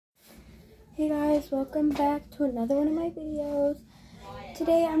Hey guys, welcome back to another one of my videos.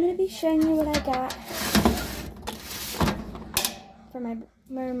 Today I'm going to be showing you what I got for my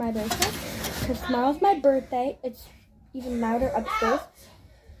birthday. Because tomorrow's my birthday. It's even louder upstairs.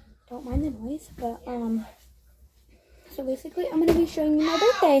 Don't mind the noise, but so basically I'm going to be showing you my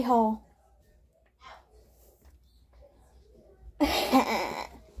birthday haul.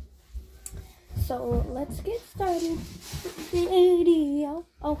 So let's get started with the video.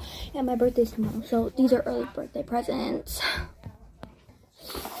 Oh, yeah, my birthday's tomorrow, so these are early birthday presents.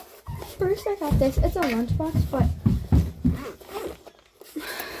 First, I got this. It's a lunchbox, but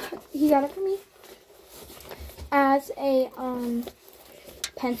he got it for me as a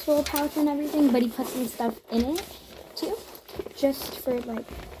pencil pouch and everything, but he put some stuff in it too, just for like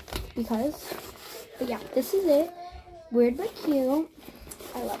because. But yeah, this is it. Weird but cute.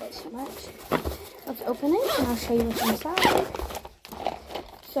 I love it so much. Let's open it and I'll show you what's inside.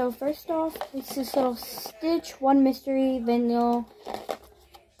 So first off, it's this little Stitch One Mystery Vinyl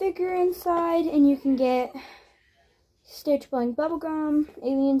figure inside, and you can get Stitch blowing bubblegum,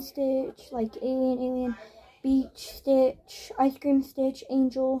 Alien Stitch, like Alien, Beach Stitch, Ice Cream Stitch,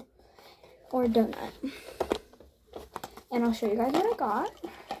 Angel, or Donut. And I'll show you guys what I got.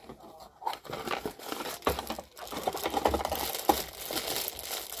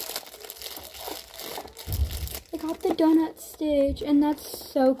 I got the donut Stitch, and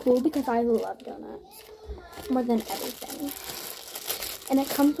that's so cool because I love donuts more than everything. And it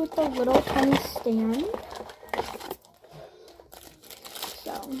comes with a little tiny stand.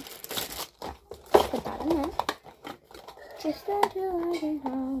 So, put that in there. Just until I get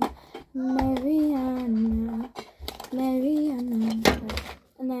home, Mariana.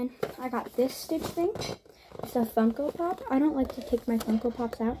 And then I got this Stitch thing. It's a Funko Pop. I don't like to take my Funko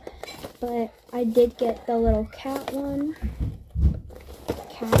Pops out, but I did get the little cat one.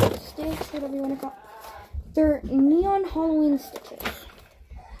 Cat Stitch, whatever you want to call it. They're neon Halloween stitches.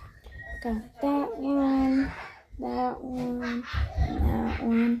 Got that one, that one, and that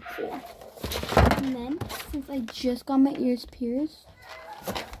one. So yeah. And then, since I just got my ears pierced,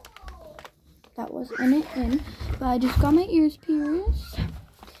 that wasn't in, but I just got my ears pierced.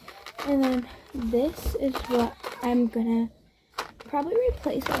 And then this is what I'm gonna probably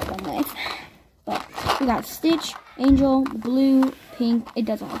replace all of them with. But we got Stitch, Angel, Blue, Pink. It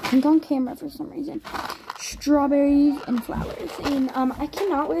doesn't look pink on camera for some reason. Strawberries and flowers. And I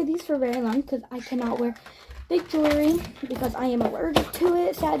cannot wear these for very long because I cannot wear big jewelry because I am allergic to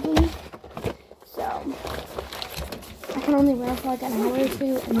it, sadly. So I can only wear it for like an hour or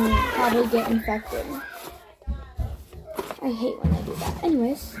two and then probably get infected. I hate when I do that.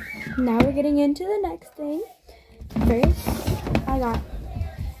 Anyways, now we're getting into the next thing. First, I got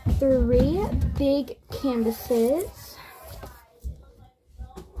 3 big canvases.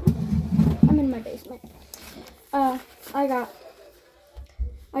 I'm in my basement. I got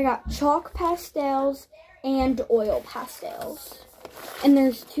chalk pastels and oil pastels. And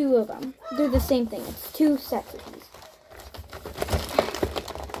there's 2 of them. They're the same thing. It's 2 sets of these.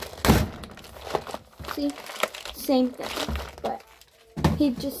 See? Same thing, but he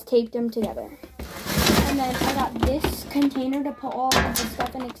just taped them together. And then I got this container to put all of the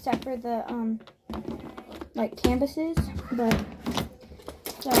stuff in except for the like canvases. But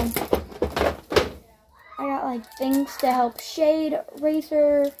so I got like things to help shade,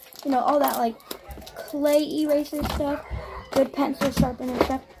 eraser, you know, all that like clay eraser stuff, good pencil sharpener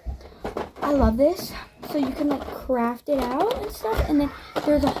stuff. I love this. So you can like craft it out and stuff, and then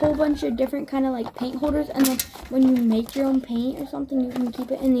there's a whole bunch of different kind of like paint holders, and then when you make your own paint or something, you can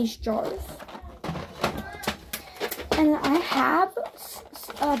keep it in these jars. And I have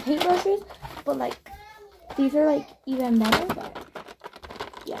paintbrushes, but like these are like even better. But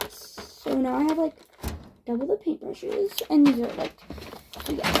yes, so now I have like double the paintbrushes, and these are like,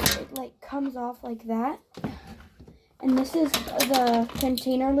 so yeah, it like comes off like that. And this is the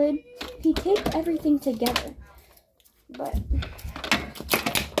container lid. He taped everything together, but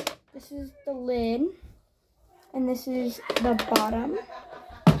this is the lid, and this is the bottom.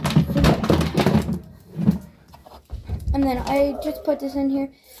 And then I just put this in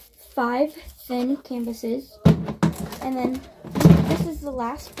here, 5 thin canvases, and then this is the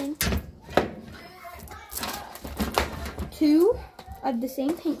last thing, 2 of the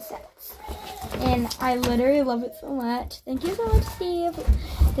same paint sets. And I literally love it so much. Thank you so much, Steve.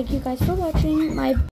 Thank you guys for watching my